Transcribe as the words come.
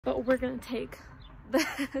we're gonna take this.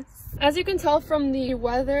 As you can tell from the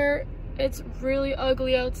weather, it's really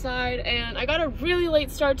ugly outside, and I got a really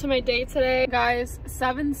late start to my day today. Guys,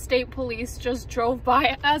 7 state police just drove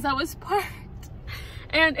by as I was parked,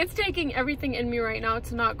 and it's taking everything in me right now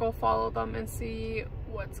to not go follow them and see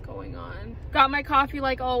what's going on. Got my coffee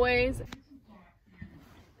like always.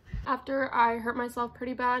 After I hurt myself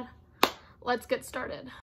pretty bad, let's get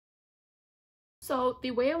started. So the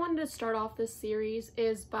way I wanted to start off this series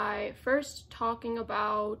is by first talking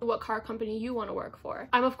about what car company you want to work for.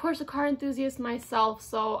 I'm of course a car enthusiast myself,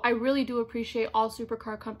 so I really do appreciate all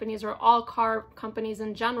supercar companies or all car companies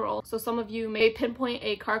in general. So some of you may pinpoint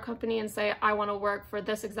a car company and say, I want to work for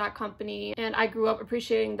this exact company, and I grew up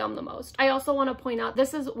appreciating them the most. I also want to point out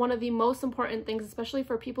this is one of the most important things, especially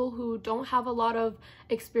for people who don't have a lot of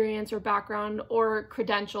experience or background or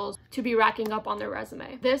credentials to be racking up on their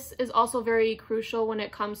resume. This is also very crucial when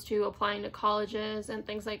it comes to applying to colleges and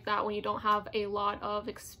things like that when you don't have a lot of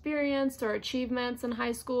experience or achievements in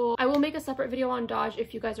high school. I will make a separate video on Dodge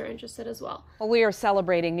if you guys are interested as well. Well, we are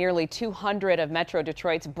celebrating nearly 200 of Metro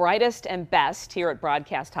Detroit's brightest and best here at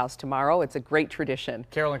Broadcast House tomorrow. It's a great tradition.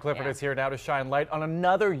 Carolyn Clifford is here now to shine light on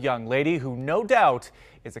another young lady who no doubt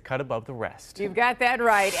is a cut above the rest. You've got that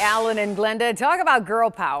right, Alan and Glenda. Talk about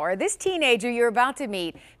girl power. This teenager you're about to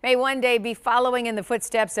meet may one day be following in the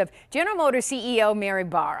footsteps of General Motors CEO Mary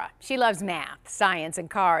Barra. She loves math, science, and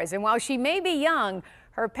cars, and while she may be young,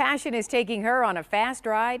 her passion is taking her on a fast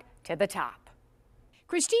ride to the top.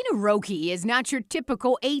 Christina Roque is not your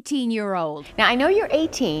typical 18-year-old. Now, I know you're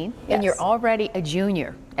 18, and you're already a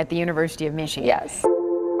junior at the University of Michigan. Yes.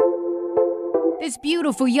 This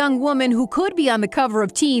beautiful young woman who could be on the cover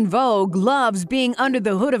of Teen Vogue loves being under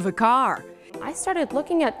the hood of a car. I started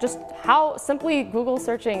looking at just how, simply Google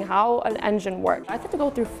searching how an engine worked. I had to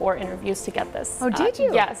go through 4 interviews to get this. Oh, did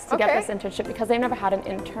you? Yes, to get this internship because they never had an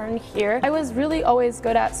intern here. I was really always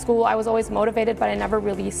good at school. I was always motivated, but I never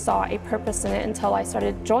really saw a purpose in it until I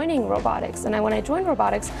started joining robotics. And when I joined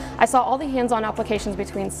robotics, I saw all the hands-on applications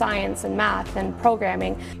between science and math and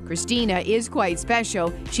programming. Christina is quite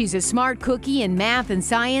special. She's a smart cookie in math and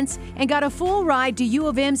science and got a full ride to U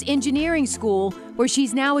of M's engineering school, where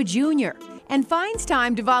she's now a junior, and finds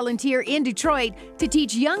time to volunteer in Detroit to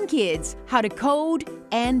teach young kids how to code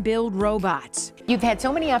and build robots. You've had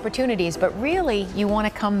so many opportunities, but really you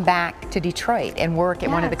want to come back to Detroit and work at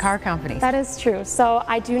one of the car companies. That is true. So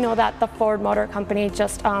I do know that the Ford Motor Company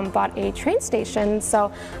just bought a train station,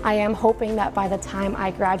 so I am hoping that by the time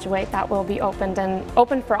I graduate that will be opened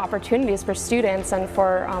for opportunities for students and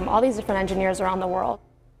for all these different engineers around the world.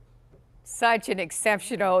 Such an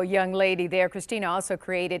exceptional young lady there. Christina also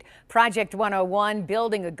created Project 101,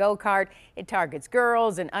 building a go-kart. It targets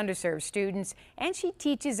girls and underserved students, and she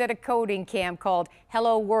teaches at a coding camp called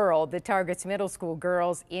Hello World that targets middle school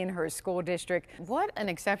girls in her school district. What an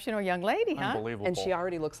exceptional young lady, huh? Unbelievable. And she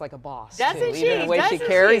already looks like a boss. Doesn't too, she? Even the way she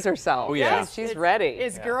carries herself. Oh, yeah. She's ready.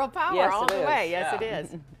 It's girl power Yes, all it the is. way. Yes, Yeah. it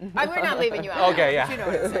is. We're not leaving you out. Okay, now,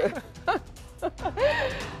 yeah. but you know what I'm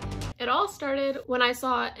saying. It all started when I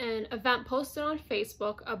saw an event posted on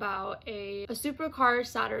Facebook about a supercar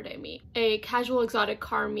Saturday meet, a casual exotic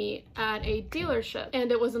car meet at a dealership,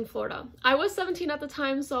 and it was in Florida. I was 17 at the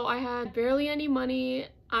time, so I had barely any money.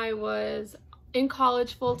 I was in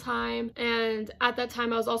college full-time, and at that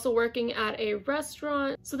time I was also working at a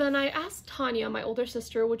restaurant. So then I asked Tanya, my older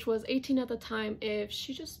sister, which was 18 at the time, if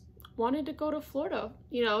she just wanted to go to Florida.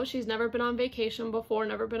 You know, she's never been on vacation before,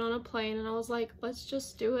 never been on a plane, and I was like, let's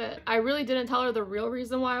just do it. I really didn't tell her the real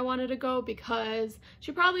reason why I wanted to go because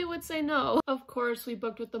she probably would say no. Of course, we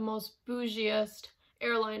booked with the most bougiest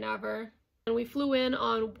airline ever, and we flew in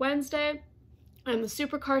on Wednesday, and the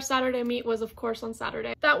supercar Saturday meet was of course on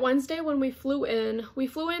Saturday. That Wednesday when we flew in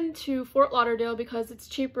to Fort Lauderdale because it's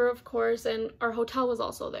cheaper, of course, and our hotel was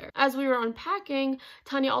also there. As we were unpacking,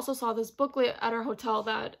 Tanya also saw this booklet at our hotel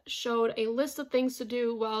that showed a list of things to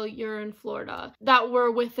do while you're in Florida that were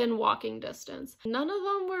within walking distance. None of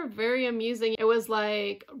them were very amusing. It was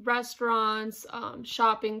like restaurants,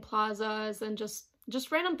 shopping plazas, and just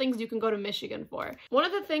random things you can go to Michigan for. One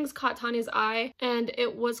of the things caught Tanya's eye, and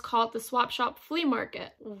it was called the Swap Shop Flea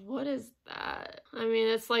Market. What is that? I mean,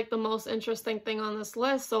 it's like the most interesting thing on this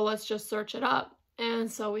list, so let's just search it up. And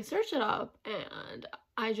so we search it up, and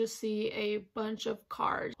I just see a bunch of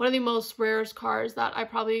cars. One of the most rarest cars that I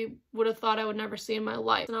probably would have thought I would never see in my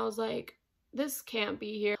life. And I was like, this can't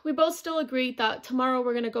be here. We both still agreed that tomorrow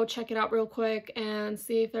we're gonna go check it out real quick and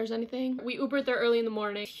see if there's anything. We Ubered there early in the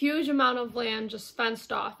morning. Huge amount of land just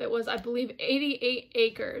fenced off. It was, I believe, 88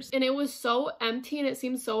 acres. And it was so empty and it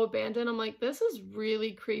seemed so abandoned. I'm like, this is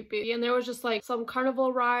really creepy. And there was just like some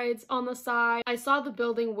carnival rides on the side. I saw the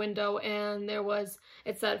building window and there was,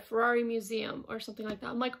 it said Ferrari Museum or something like that.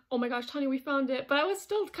 I'm like, oh my gosh, Tanya, we found it. But I was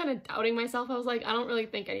still kind of doubting myself. I was like, I don't really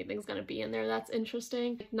think anything's gonna be in there. That's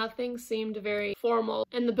interesting. Nothing seemed very formal,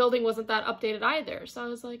 and the building wasn't that updated either, so I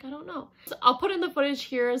was like, I don't know. So I'll put in the footage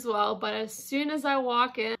here as well, but as soon as I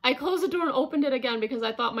walk in, I closed the door and opened it again because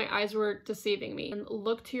I thought my eyes were deceiving me. And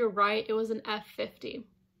look to your right, it was an F50.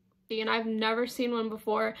 And I've never seen one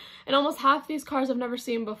before, and almost half these cars I've never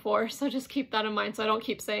seen before, so just keep that in mind so I don't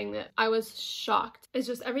keep saying that. I was shocked. It's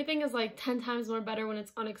just everything is like 10 times more better when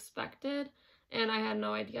it's unexpected. And I had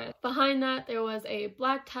no idea. Behind that, there was a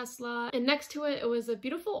black Tesla, and next to it, it was a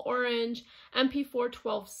beautiful orange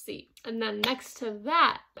MP412C. And then next to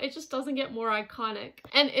that, it just doesn't get more iconic.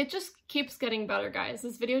 And it just keeps getting better, guys.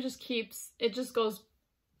 This video just keeps, it just goes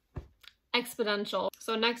exponential.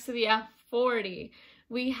 So next to the F40,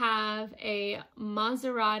 we have a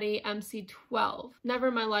Maserati MC12. Never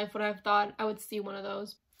in my life would I have thought I would see one of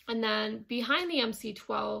those. And then behind the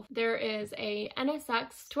MC12, there is a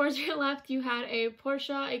NSX. Towards your left, you had a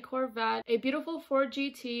Porsche, a Corvette, a beautiful Ford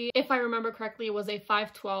GT. If I remember correctly, it was a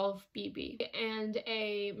 512 BB, and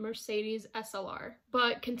a Mercedes SLR.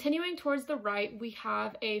 But continuing towards the right, we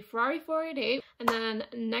have a Ferrari 488. And then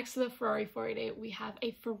next to the Ferrari 488, we have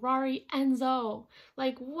a Ferrari Enzo.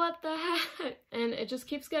 Like, what the heck? And it just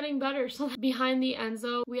keeps getting better. So behind the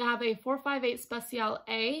Enzo, we have a 458 Speciale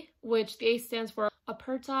A, which the A stands for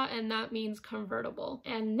Aperta, and that means convertible.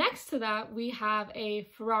 And next to that, we have a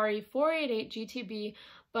Ferrari 488 GTB,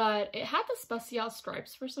 but it had the Speciale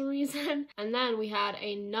stripes for some reason. And then we had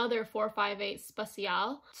another 458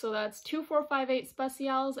 Speciale. So that's two 458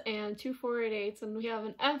 Speciales and two 488s, and we have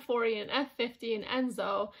an F40, an F50, an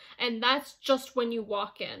Enzo, and that's just when you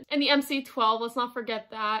walk in. And the MC12, let's not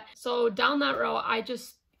forget that. So down that row, I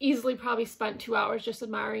just easily probably spent 2 hours just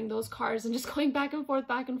admiring those cars and just going back and forth,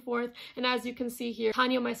 back and forth. And as you can see here,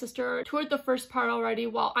 Tanya, my sister, toured the first part already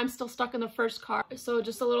while I'm still stuck in the first car. So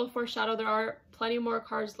just a little foreshadow, there are plenty more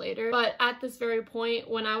cars later. But at this very point,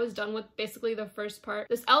 when I was done with basically the first part,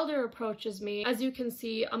 this elder approaches me. As you can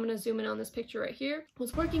see, I'm gonna zoom in on this picture right here.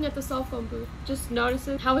 Was working at the cell phone booth, just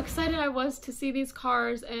noticing how excited I was to see these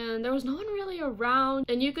cars, and there was no one really around,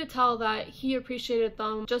 and you could tell that he appreciated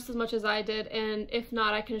them just as much as I did, and if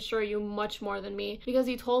not, I can assure you much more than me, because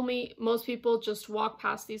he told me most people just walk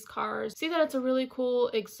past these cars, see that it's a really cool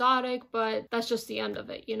exotic, but that's just the end of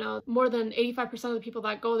it, you know. More than 85% of the people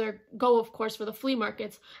that go there go, of course, for the flea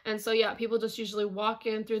markets. And so yeah, people just usually walk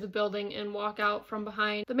in through the building and walk out from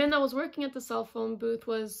behind. The man that was working at the cell phone booth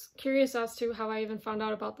was curious as to how I even found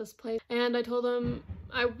out about this place, and I told him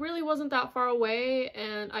I really wasn't that far away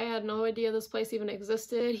and I had no idea this place even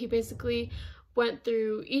existed. He basically went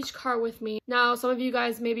through each car with me. Now, some of you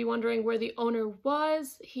guys may be wondering where the owner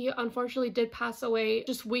was. He unfortunately did pass away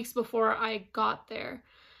just weeks before I got there,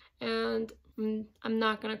 and I'm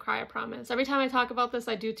not gonna cry, I promise. Every time I talk about this,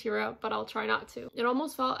 I do tear up, but I'll try not to. It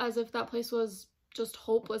almost felt as if that place was just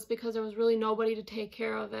hopeless because there was really nobody to take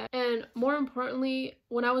care of it. And more importantly,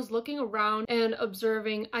 when I was looking around and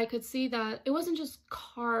observing, I could see that it wasn't just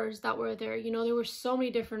cars that were there. You know, there were so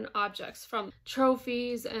many different objects, from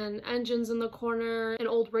trophies and engines in the corner and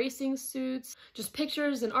old racing suits, just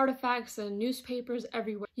pictures and artifacts and newspapers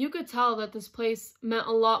everywhere. You could tell that this place meant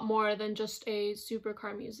a lot more than just a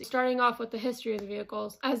supercar museum. Starting off with the history of the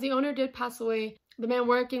vehicles, as the owner did pass away, the man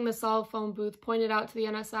working the cell phone booth pointed out to the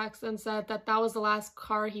NSX and said that that was the last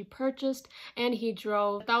car he purchased and he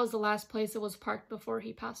drove. That was the last place it was parked before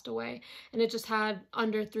he passed away, and it just had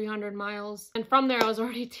under 300 miles. And from there, I was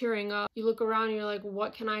already tearing up. You look around and you're like,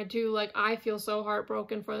 what can I do? Like, I feel so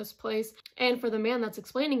heartbroken for this place and for the man that's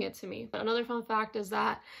explaining it to me. But another fun fact is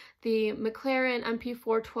that the McLaren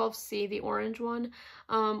MP412C, the orange one,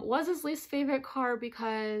 was his least favorite car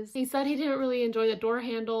because he said he didn't really enjoy the door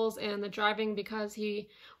handles and the driving because he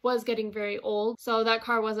was getting very old. So that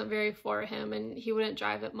car wasn't very for him and he wouldn't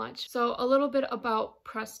drive it much. So a little bit about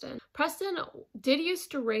Preston. Preston did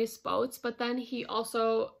used to race boats, but then he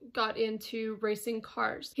also got into racing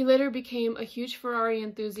cars. He later became a huge Ferrari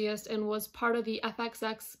enthusiast and was part of the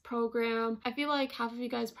FXX program. I feel like half of you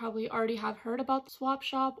guys probably already have heard about the swap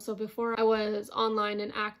shop. So before I was online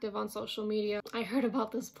and active on social media, I heard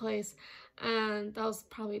about this place, and that was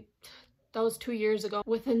probably That was 2 years ago.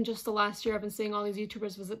 Within just the last year, I've been seeing all these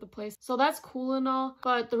YouTubers visit the place. So that's cool and all.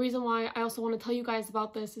 But the reason why I also want to tell you guys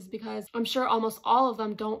about this is because I'm sure almost all of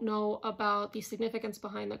them don't know about the significance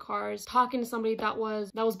behind the cars. Talking to somebody that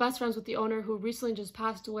was best friends with the owner who recently just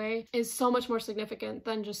passed away is so much more significant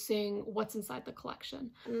than just seeing what's inside the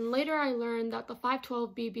collection. And then later I learned that the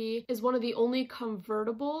 512 BB is one of the only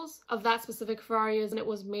convertibles of that specific Ferrari, and it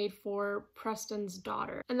was made for Preston's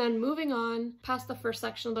daughter. And then moving on past the first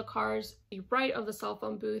section of the cars, the right of the cell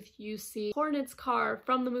phone booth, you see Hornet's car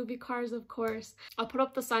from the movie Cars, of course. I'll put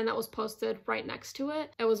up the sign that was posted right next to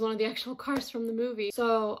it. It was one of the actual cars from the movie.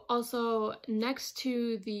 So also next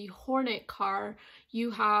to the Hornet car, you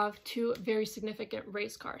have two very significant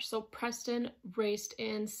race cars. So Preston raced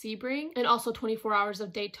in Sebring and also 24 Hours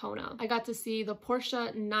of Daytona. I got to see the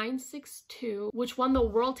Porsche 962, which won the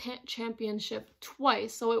World Championship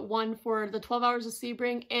twice. So it won for the 12 Hours of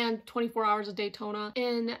Sebring and 24 Hours of Daytona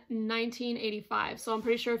in 1985. So I'm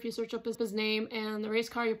pretty sure if you search up his name and the race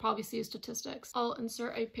car, you'll probably see his statistics. I'll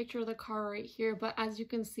insert a picture of the car right here, but as you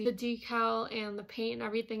can see, the decal and the paint and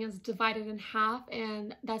everything is divided in half,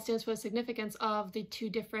 and that stands for the significance of the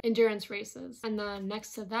two different endurance races. And then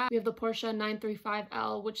next to that, we have the Porsche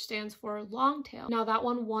 935L, which stands for long tail. Now that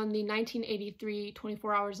one won the 1983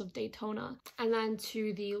 24 Hours of Daytona. And then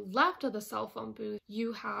to the left of the cell phone booth,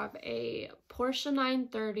 you have a Porsche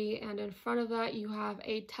 930, and in front of that you have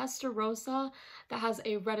a Testarossa that has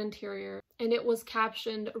a red interior, and it was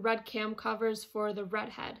captioned red cam covers for the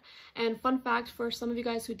redhead. And fun fact for some of you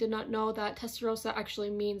guys who did not know, that Testarossa actually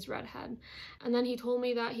means redhead. And then he told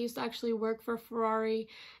me that he used to actually work for Ferrari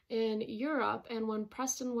in Europe, and when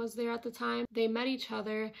Preston was there at the time, they met each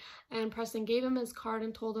other, and Preston gave him his card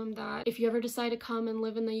and told him that if you ever decide to come and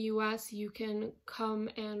live in the US, you can come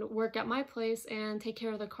and work at my place and take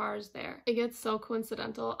care of the cars there. It gets so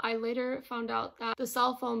coincidental. I later found out that the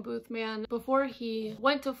cell phone booth man, before he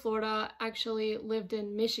went to Florida, actually lived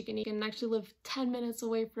in Michigan. He can actually live 10 minutes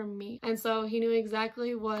away from me, and so he knew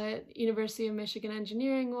exactly what University of Michigan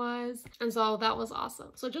engineering was, and so that was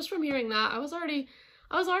awesome. So just from hearing that, I was already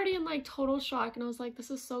in like total shock, and I was like,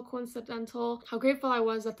 this is so coincidental. How grateful I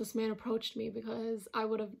was that this man approached me, because I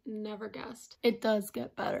would have never guessed. It does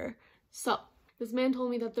get better. So this man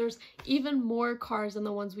told me that there's even more cars than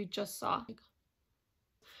the ones we just saw.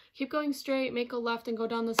 Keep going straight, make a left, and go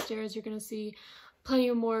down the stairs. You're gonna see plenty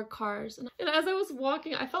of more cars. And as I was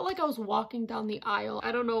walking, I felt like I was walking down the aisle.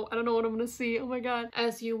 I don't know what I'm gonna see. Oh my god.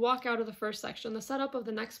 As you walk out of the first section, the setup of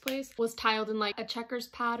the next place was tiled in like a checkers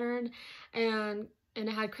pattern, and it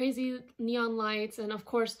had crazy neon lights, and of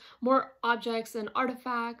course more objects and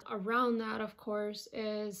artifacts. Around that, of course,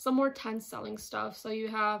 is some more tent selling stuff. So you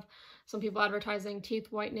have some people advertising teeth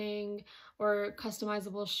whitening or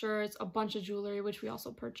customizable shirts, a bunch of jewelry, which we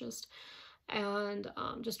also purchased, and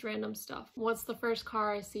just random stuff. What's the first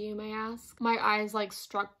car I see, you may ask? My eyes like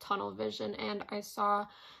struck tunnel vision, and I saw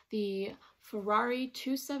the Ferrari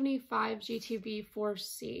 275 GTB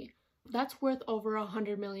 4C. That's worth over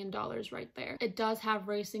 $100 million right there. It does have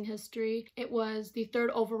racing history. It was the 3rd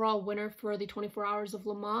overall winner for the 24 Hours of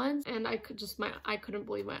Le Mans, and I couldn't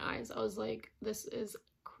believe my eyes. I was like, this is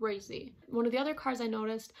crazy. One of the other cars I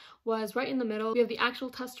noticed was right in the middle. We have the actual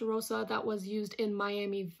Testarossa that was used in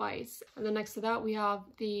Miami Vice, and then next to that we have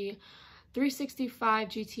the 365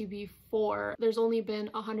 GTB4. There's only been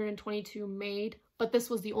 122 made, but this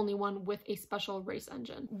was the only one with a special race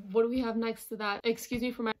engine. What do we have next to that? Excuse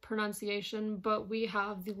me for my pronunciation, but we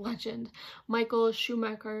have the legend Michael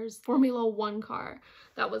Schumacher's Formula 1 car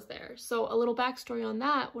that was there. So a little backstory on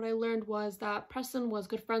that, what I learned was that Preston was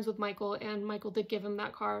good friends with Michael, and Michael did give him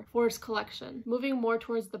that car for his collection. Moving more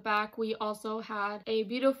towards the back, we also had a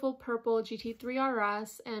beautiful purple GT3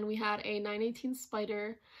 RS, and we had a 918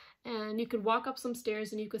 Spider, and you could walk up some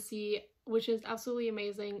stairs and you could see, which is absolutely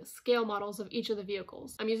amazing, scale models of each of the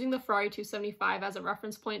vehicles. I'm using the Ferrari 275 as a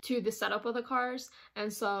reference point to the setup of the cars,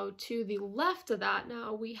 and so to the left of that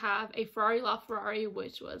now we have a Ferrari LaFerrari,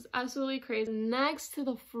 which was absolutely crazy. Next to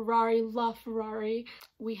the Ferrari LaFerrari,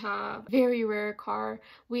 we have very rare car.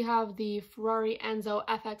 We have the Ferrari Enzo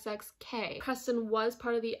FXX-K. Preston was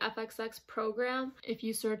part of the FXX program. If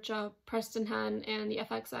you search up Preston Hen and the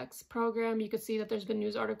FXX program, you could see that there's been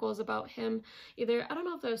news articles about him. Either, I don't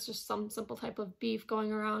know if there's just some simple type of beef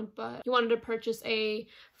going around, but he wanted to purchase a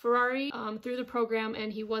Ferrari through the program,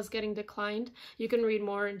 and he was getting declined. You can read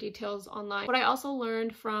more in details online. What I also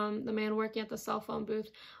learned from the man working at the cell phone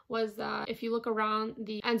booth was that if you look around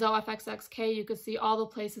the Enzo FXX-K, you could see all the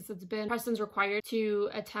places it's been. Preston's required to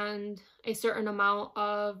attend a certain amount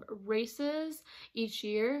of races each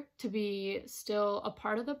year to be still a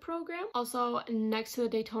part of the program. Also, next to the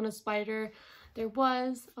Daytona Spider, There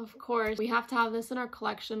was, of course, we have to have this in our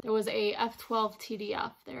collection. There was a F12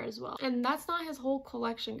 TDF there as well. And that's not his whole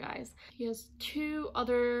collection, guys. He has 2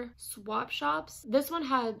 other swap shops. This one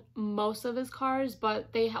had most of his cars,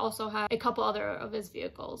 but they also had a couple other of his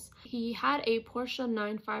vehicles. He had a Porsche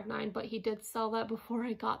 959, but he did sell that before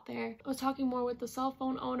I got there. I was talking more with the cell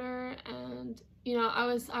phone owner, and you know,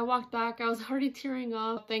 I walked back, I was already tearing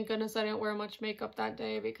up. Thank goodness I didn't wear much makeup that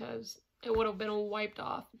day because it would have been wiped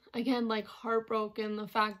off. Again, like heartbroken, the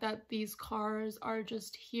fact that these cars are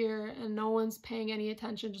just here and no one's paying any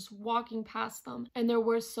attention, just walking past them. And they're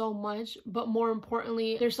worth so much, but more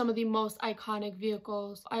importantly, they're some of the most iconic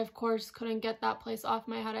vehicles. I, of course, couldn't get that place off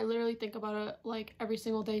my head. I literally think about it like every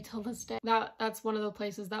single day till this day. That's one of the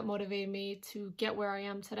places that motivated me to get where I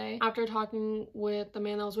am today. After talking with the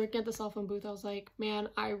man that was working at the cell phone booth, I was like, man,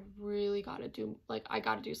 I really gotta do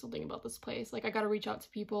something about this place. Like, I gotta reach out to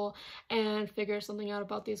people and figure something out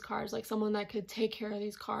about these cars, like someone that could take care of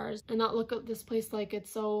these cars and not look at this place like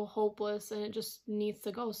it's so hopeless and it just needs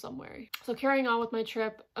to go somewhere. So carrying on with my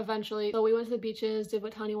trip, eventually, so we went to the beaches, did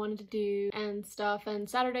what Tony wanted to do and stuff, and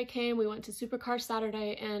Saturday came, we went to Supercar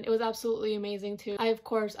Saturday, and it was absolutely amazing too. I, of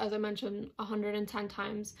course, as I mentioned 110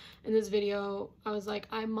 times in this video, I was like,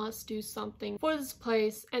 I must do something for this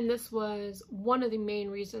place, and this was one of the main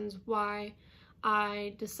reasons why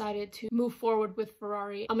I decided to move forward with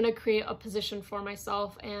Ferrari. I'm gonna create a position for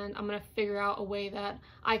myself, and I'm gonna figure out a way that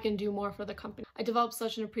I can do more for the company. I developed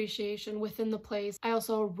such an appreciation within the place. I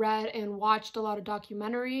also read and watched a lot of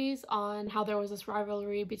documentaries on how there was this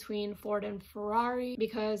rivalry between Ford and Ferrari,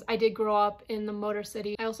 because I did grow up in the Motor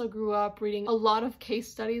City. I also grew up reading a lot of case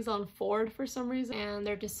studies on Ford for some reason and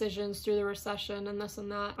their decisions through the recession and this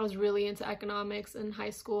and that. I was really into economics in high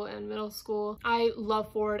school and middle school. I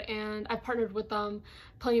love Ford, and I partnered with them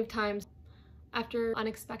plenty of times. After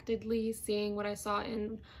unexpectedly seeing what I saw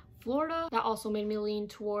in Florida, that also made me lean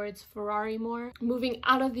towards Ferrari more. Moving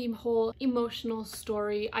out of the whole emotional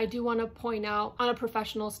story, I do want to point out, on a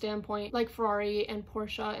professional standpoint, like Ferrari and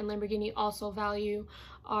Porsche and Lamborghini also value,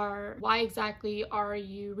 are why exactly are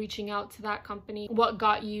you reaching out to that company? What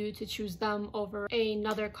got you to choose them over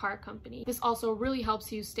another car company? This also really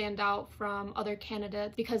helps you stand out from other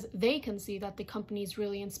candidates because they can see that the company's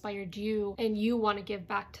really inspired you and you want to give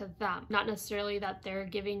back to them. Not necessarily that they're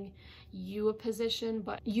giving you a position,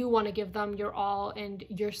 but you want to give them your all and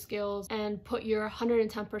your skills and put your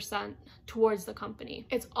 110% towards the company.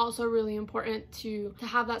 It's also really important to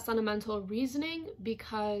have that sentimental reasoning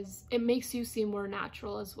because it makes you seem more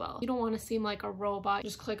natural as well. You don't want to seem like a robot.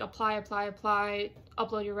 Just click apply, apply, apply,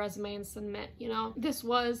 upload your resume and submit, you know? This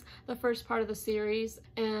was the first part of the series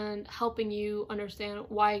and helping you understand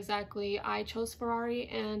why exactly I chose Ferrari,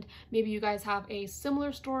 and maybe you guys have a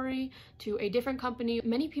similar story to a different company.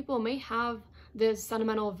 Many people may have this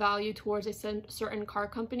sentimental value towards a certain car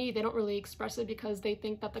company. They don't really express it because they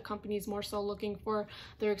think that the company is more so looking for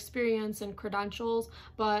their experience and credentials,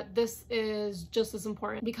 but this is just as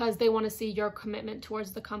important because they want to see your commitment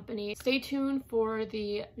towards the company. Stay tuned for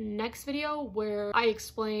the next video where I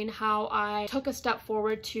explain how I took a step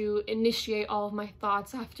forward to initiate all of my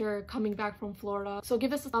thoughts after coming back from Florida. So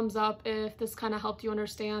give us a thumbs up if this kind of helped you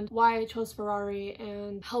understand why I chose Ferrari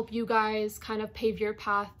and help you guys kind of pave your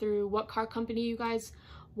path through what car company you guys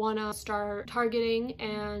want to start targeting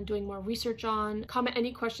and doing more research on. Comment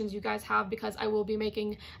any questions you guys have because I will be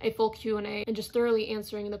making a full Q&A and just thoroughly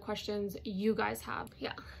answering the questions you guys have.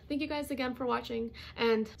 Yeah, thank you guys again for watching,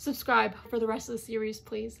 and subscribe for the rest of the series,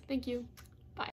 please. Thank you.